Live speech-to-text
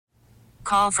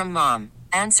Call from mom.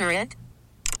 Answer it.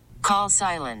 Call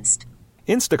silenced.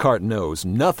 Instacart knows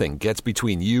nothing gets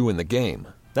between you and the game.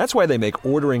 That's why they make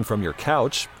ordering from your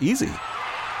couch easy.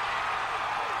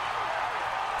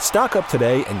 Stock up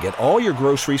today and get all your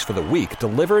groceries for the week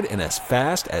delivered in as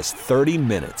fast as 30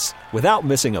 minutes without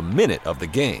missing a minute of the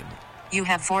game. You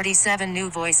have 47 new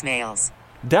voicemails.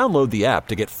 Download the app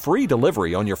to get free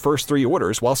delivery on your first 3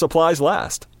 orders while supplies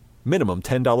last. Minimum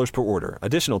 $10 per order.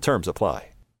 Additional terms apply.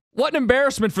 What an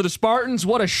embarrassment for the Spartans.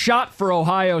 What a shot for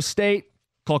Ohio State.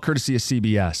 Call courtesy of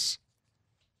CBS.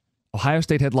 Ohio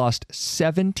State had lost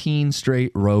 17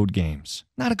 straight road games.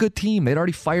 Not a good team. They'd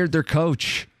already fired their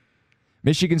coach.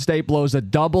 Michigan State blows a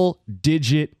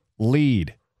double-digit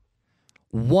lead.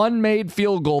 One made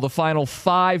field goal the final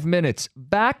 5 minutes.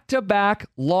 Back-to-back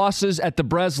losses at the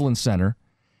Breslin Center.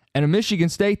 And a Michigan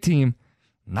State team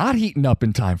not heating up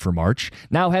in time for March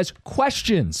now has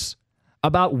questions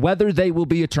about whether they will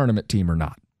be a tournament team or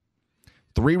not.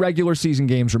 3 regular season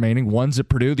games remaining. One's at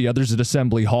Purdue, the other's at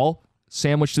Assembly Hall.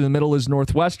 Sandwiched in the middle is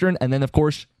Northwestern. And then, of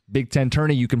course, Big Ten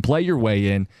tourney you can play your way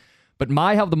in. But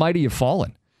my, how the mighty have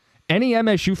fallen. Any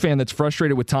MSU fan that's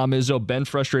frustrated with Tom Izzo, been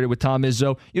frustrated with Tom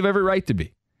Izzo, you have every right to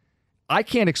be. I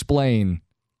can't explain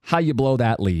how you blow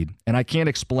that lead, and I can't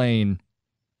explain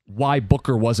why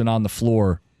Booker wasn't on the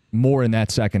floor more in that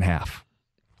second half.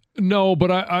 No, but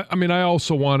I mean, I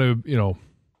also want to,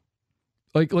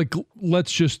 like let's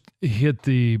just hit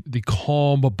the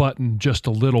calm button just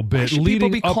a little bit. Why should people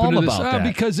be calm about that?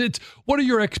 Because it's, what are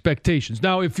your expectations?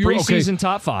 Now, if you're preseason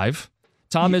top 5,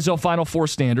 Tom Izzo Final Four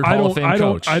standard, Hall of Fame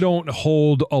coach. I don't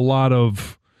hold a lot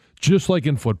of, just like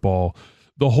in football,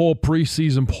 the whole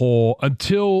preseason poll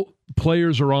until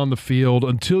players are on the field,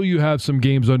 until you have some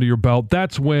games under your belt.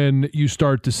 That's when you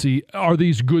start to see, are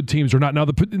these good teams or not? Now,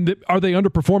 are they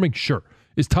underperforming? Sure.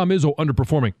 Is Tom Izzo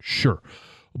underperforming? Sure.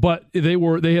 But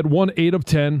they had won 8 of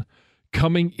 10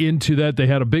 coming into that. They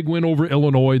had a big win over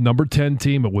Illinois, number 10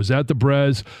 team. It was at the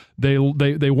Brez.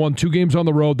 They won 2 games on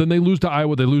the road. Then they lose to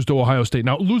Iowa. They lose to Ohio State.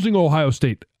 Now, losing Ohio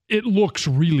State, it looks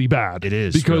really bad. It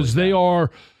is. Because really they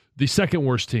are the second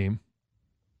worst team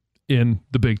in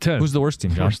the Big Ten. Who's the worst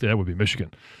team, John? That would be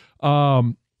Michigan.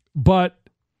 But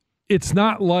it's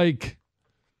not like,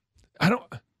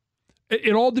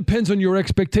 it all depends on your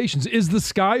expectations. Is the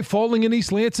sky falling in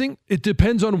East Lansing? It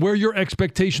depends on where your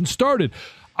expectations started.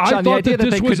 John, I thought that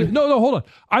this was no, hold on.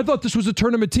 I thought this was a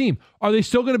tournament team. Are they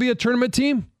still going to be a tournament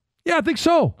team? Yeah, I think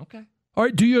so. Okay. All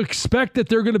right. Do you expect that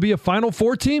they're going to be a Final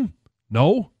Four team?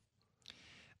 No.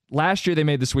 Last year they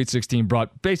made the Sweet 16,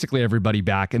 brought basically everybody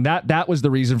back, and that was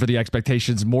the reason for the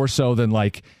expectations more so than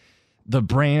like the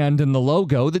brand and the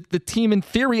logo. The team in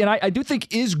theory, and I do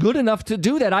think is good enough to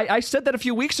do that. I said that a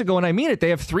few weeks ago, and I mean it.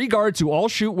 They have 3 guards who all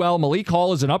shoot well. Malik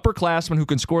Hall is an upperclassman who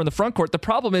can score in the front court. The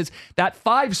problem is that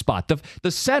 5 spot,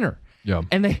 the center. Yeah.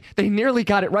 And they nearly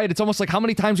got it right. It's almost like, how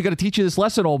many times you got to teach you this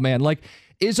lesson, old man? Like,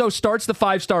 Izzo starts the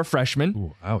 5-star freshman.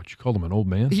 Ooh, ouch. You called him an old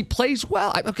man? He plays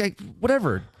well. Okay,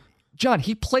 whatever. John,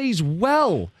 he plays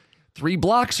well. 3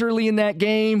 blocks early in that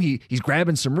game. He's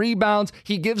grabbing some rebounds.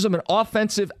 He gives them an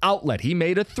offensive outlet. He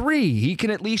made a 3. He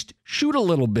can at least shoot a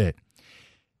little bit.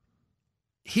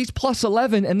 He's plus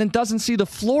 11 and then doesn't see the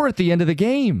floor at the end of the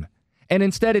game. And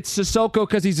instead it's Sissoko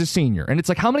because he's a senior. And it's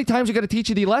like, how many times you got to teach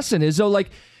you the lesson? Is so like,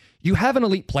 you have an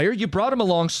elite player. You brought him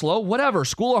along slow. Whatever.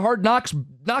 School of hard knocks.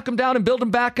 Knock him down and build him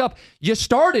back up. You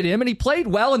started him, and he played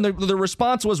well, and the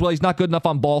response was, well, he's not good enough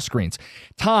on ball screens.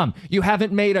 Tom, you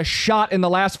haven't made a shot in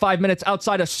the last 5 minutes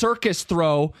outside a circus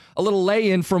throw, a little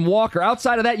lay-in from Walker.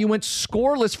 Outside of that, you went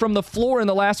scoreless from the floor in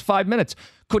the last 5 minutes.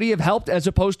 Could he have helped as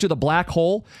opposed to the black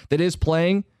hole that is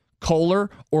playing Kohler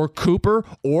or Cooper,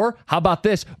 or how about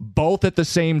this, both at the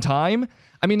same time?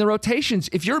 I mean, the rotations,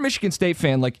 if you're a Michigan State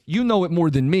fan, like, you know it more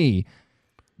than me,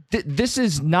 this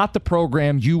is not the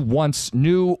program you once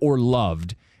knew or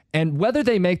loved. And whether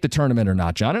they make the tournament or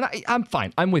not, John, and I'm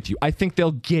fine. I'm with you. I think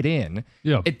they'll get in.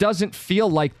 Yeah. It doesn't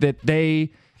feel like that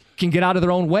they can get out of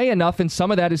their own way enough, and some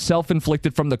of that is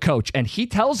self-inflicted from the coach. And he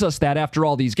tells us that after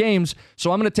all these games,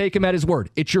 so I'm going to take him at his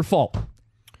word. It's your fault.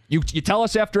 You tell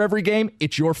us after every game,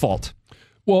 it's your fault.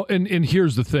 Well, and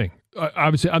here's the thing.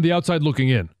 Obviously, on the outside looking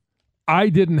in, I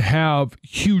didn't have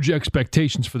huge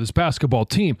expectations for this basketball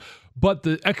team, but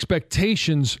the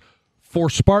expectations for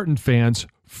Spartan fans,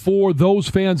 for those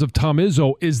fans of Tom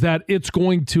Izzo, is that it's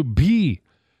going to be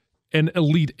an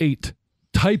Elite 8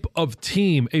 type of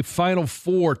team, a Final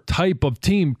Four type of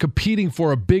team, competing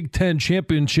for a Big Ten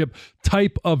championship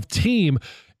type of team,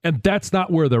 and that's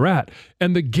not where they're at.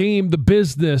 And the game, the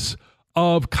business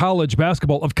of college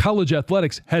basketball, of college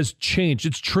athletics has changed.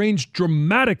 It's changed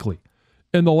dramatically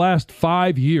in the last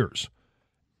 5 years.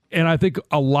 And I think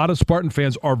a lot of Spartan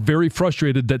fans are very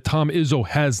frustrated that Tom Izzo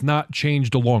has not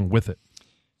changed along with it.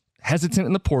 Hesitant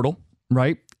in the portal,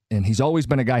 right? And he's always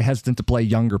been a guy hesitant to play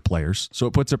younger players. So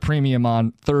it puts a premium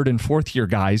on third and fourth year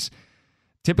guys.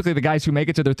 Typically, the guys who make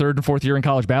it to their third and fourth year in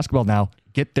college basketball now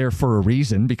get there for a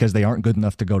reason because they aren't good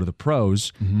enough to go to the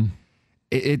pros. Mm-hmm.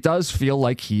 It does feel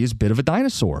like he is a bit of a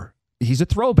dinosaur. He's a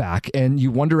throwback, and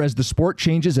you wonder as the sport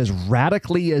changes as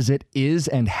radically as it is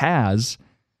and has,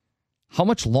 how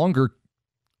much longer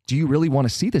do you really want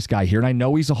to see this guy here? And I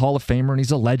know he's a Hall of Famer and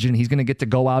he's a legend. He's going to get to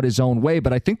go out his own way,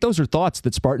 but I think those are thoughts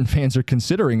that Spartan fans are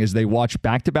considering as they watch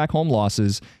back-to-back home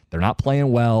losses. They're not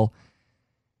playing well.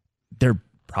 They're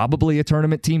probably a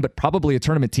tournament team, but probably a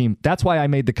tournament team. That's why I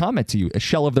made the comment to you, a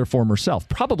shell of their former self.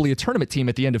 Probably a tournament team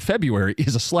at the end of February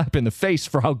is a slap in the face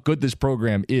for how good this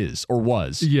program is or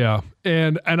was. Yeah,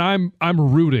 and I'm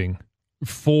rooting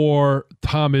for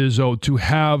Tom Izzo to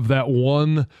have that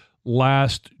one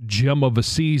last gem of a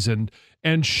season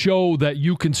and show that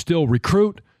you can still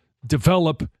recruit,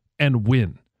 develop, and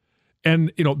win.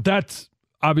 And, that's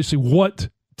obviously what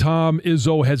Tom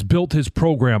Izzo has built his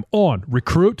program on.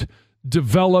 Recruit,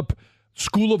 develop,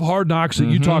 school of hard knocks that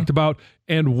you talked about,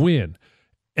 and win.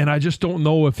 And I just don't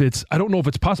know if it's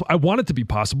possible. I want it to be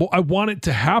possible. I want it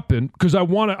to happen because I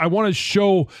want to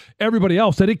show everybody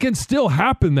else that it can still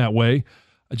happen that way.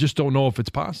 I just don't know if it's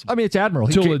possible. I mean, it's admirable.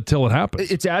 Until it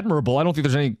happens. It's admirable. I don't think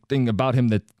there's anything about him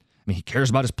that, he cares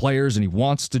about his players and he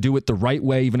wants to do it the right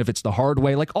way, even if it's the hard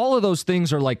way. Like, all of those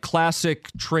things are like classic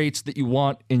traits that you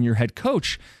want in your head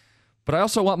coach. But I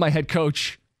also want my head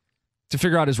coach to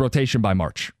figure out his rotation by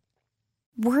March.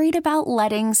 Worried about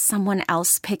letting someone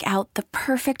else pick out the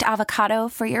perfect avocado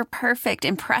for your perfect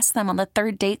impress them on the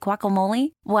third date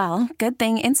guacamole? Well, good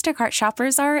thing Instacart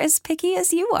shoppers are as picky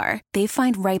as you are. They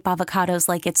find ripe avocados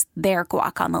like it's their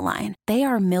guac on the line. They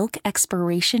are milk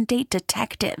expiration date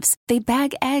detectives. They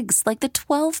bag eggs like the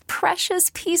 12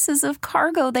 precious pieces of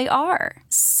cargo they are.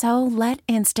 So let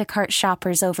Instacart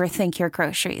shoppers overthink your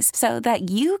groceries so that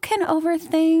you can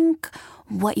overthink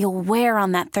what you'll wear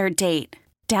on that third date.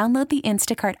 Download the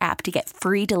Instacart app to get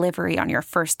free delivery on your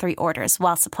first 3 orders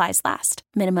while supplies last.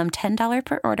 Minimum $10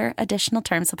 per order. Additional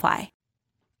terms apply.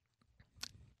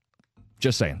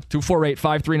 Just saying.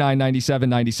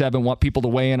 248-539-9797. Want people to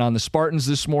weigh in on the Spartans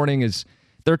this morning as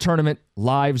their tournament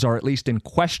lives are at least in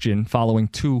question following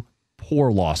 2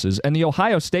 poor losses. And the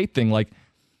Ohio State thing, like,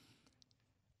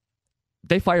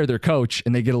 they fire their coach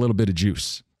and they get a little bit of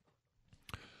juice.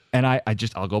 And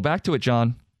I'll go back to it,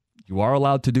 John. You are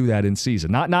allowed to do that in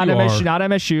season. Not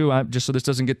MSU, just so this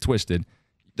doesn't get twisted.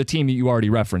 The team you already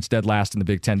referenced, dead last in the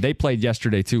Big Ten. They played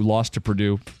yesterday, too, lost to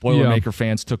Purdue. Boilermaker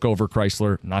fans took over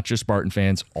Chrysler, not just Spartan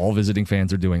fans. All visiting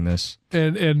fans are doing this.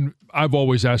 And I've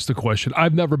always asked the question.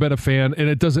 I've never been a fan, and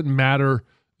it doesn't matter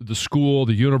the school,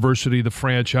 the university, the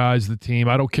franchise, the team.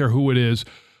 I don't care who it is,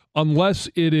 unless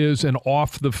it is an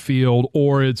off the field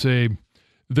or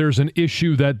there's an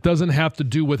issue that doesn't have to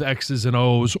do with X's and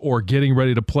O's or getting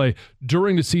ready to play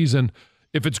during the season.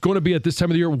 If it's going to be at this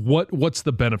time of the year, what's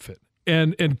the benefit?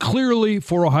 And clearly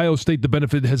for Ohio State, the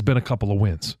benefit has been a couple of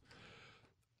wins.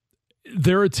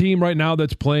 They're a team right now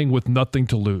that's playing with nothing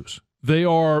to lose.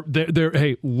 They're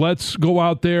hey, let's go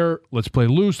out there, let's play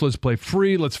loose, let's play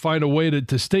free, let's find a way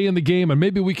to stay in the game, and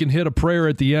maybe we can hit a prayer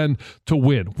at the end to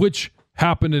win, which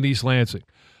happened in East Lansing.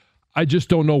 I just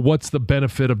don't know what's the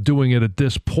benefit of doing it at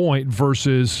this point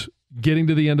versus getting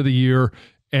to the end of the year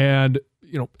and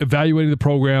evaluating the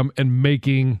program and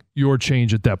making your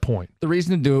change at that point. The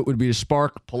reason to do it would be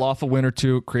to pull off a win or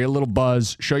two, create a little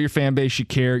buzz, show your fan base you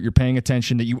care, you're paying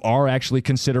attention, that you are actually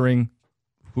considering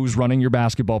who's running your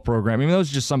basketball program. I mean, those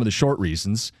are just some of the short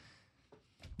reasons.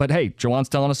 But hey, Jawan's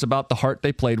telling us about the heart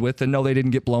they played with, and no, they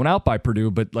didn't get blown out by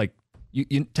Purdue, but like,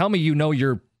 you tell me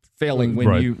you're failing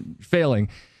when you're failing.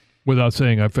 Without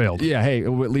saying I failed. Yeah, hey,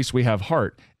 at least we have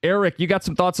heart. Eric, you got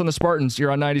some thoughts on the Spartans here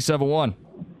on 97.1.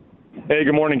 Hey,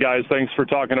 good morning, guys. Thanks for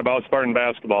talking about Spartan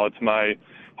basketball. It's my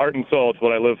heart and soul. It's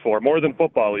what I live for, more than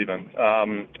football even.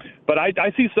 But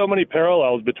I see so many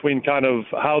parallels between kind of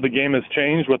how the game has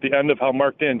changed with the end of how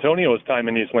Mark D'Antonio's time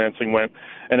in East Lansing went.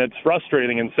 And it's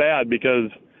frustrating and sad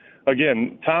because,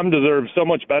 again, Tom deserves so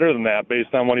much better than that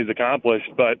based on what he's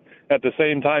accomplished. But at the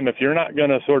same time, if you're not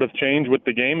going to sort of change with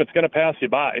the game, it's going to pass you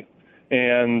by.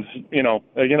 And,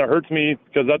 again, it hurts me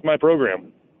because that's my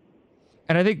program.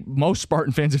 And I think most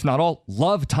Spartan fans, if not all,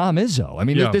 love Tom Izzo. I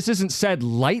mean, This isn't said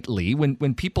lightly.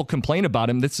 When people complain about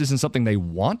him, this isn't something they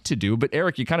want to do. But,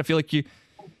 Eric, you kind of feel like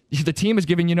the team is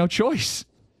giving you no choice.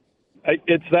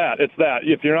 It's that.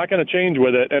 If you're not going to change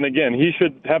with it, and again, he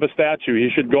should have a statue. He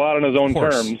should go out on his own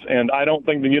terms, and I don't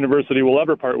think the university will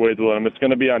ever part ways with him. It's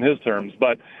going to be on his terms.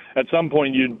 But at some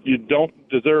point, you don't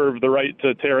deserve the right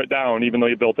to tear it down, even though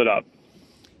you built it up.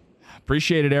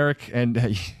 Appreciate it, Eric. And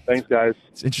thanks, guys.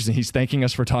 It's interesting. He's thanking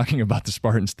us for talking about the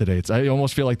Spartans today. I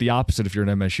almost feel like the opposite if you're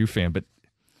an MSU fan, but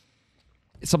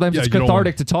sometimes it's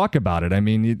cathartic to talk about it. I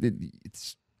mean,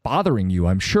 it's bothering you,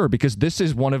 I'm sure, because this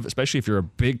is one of, especially if you're a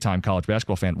big-time college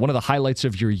basketball fan, one of the highlights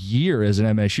of your year as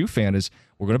an MSU fan is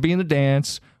we're going to be in the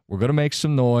dance, we're going to make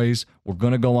some noise, we're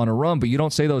going to go on a run, but you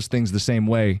don't say those things the same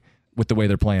way with the way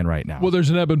they're playing right now. Well, there's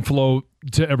an ebb and flow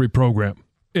to every program.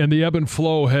 And the ebb and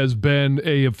flow has been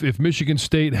if Michigan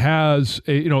State has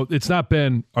it's not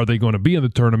been, are they going to be in the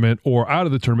tournament or out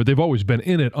of the tournament? They've always been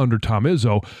in it under Tom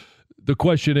Izzo. The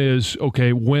question is,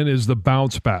 okay, when is the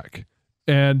bounce back?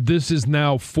 And this is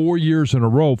now 4 years in a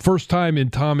row, first time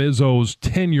in Tom Izzo's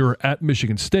tenure at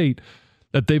Michigan State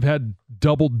that they've had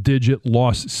double-digit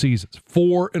loss seasons,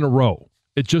 4 in a row.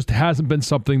 It just hasn't been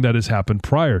something that has happened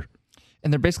prior.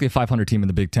 And they're basically a 500 team in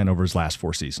the Big Ten over his last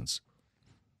 4 seasons.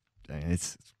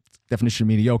 It's definition of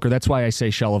mediocre. That's why I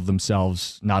say shell of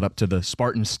themselves, not up to the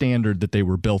Spartan standard that they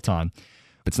were built on.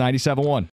 It's 97-1.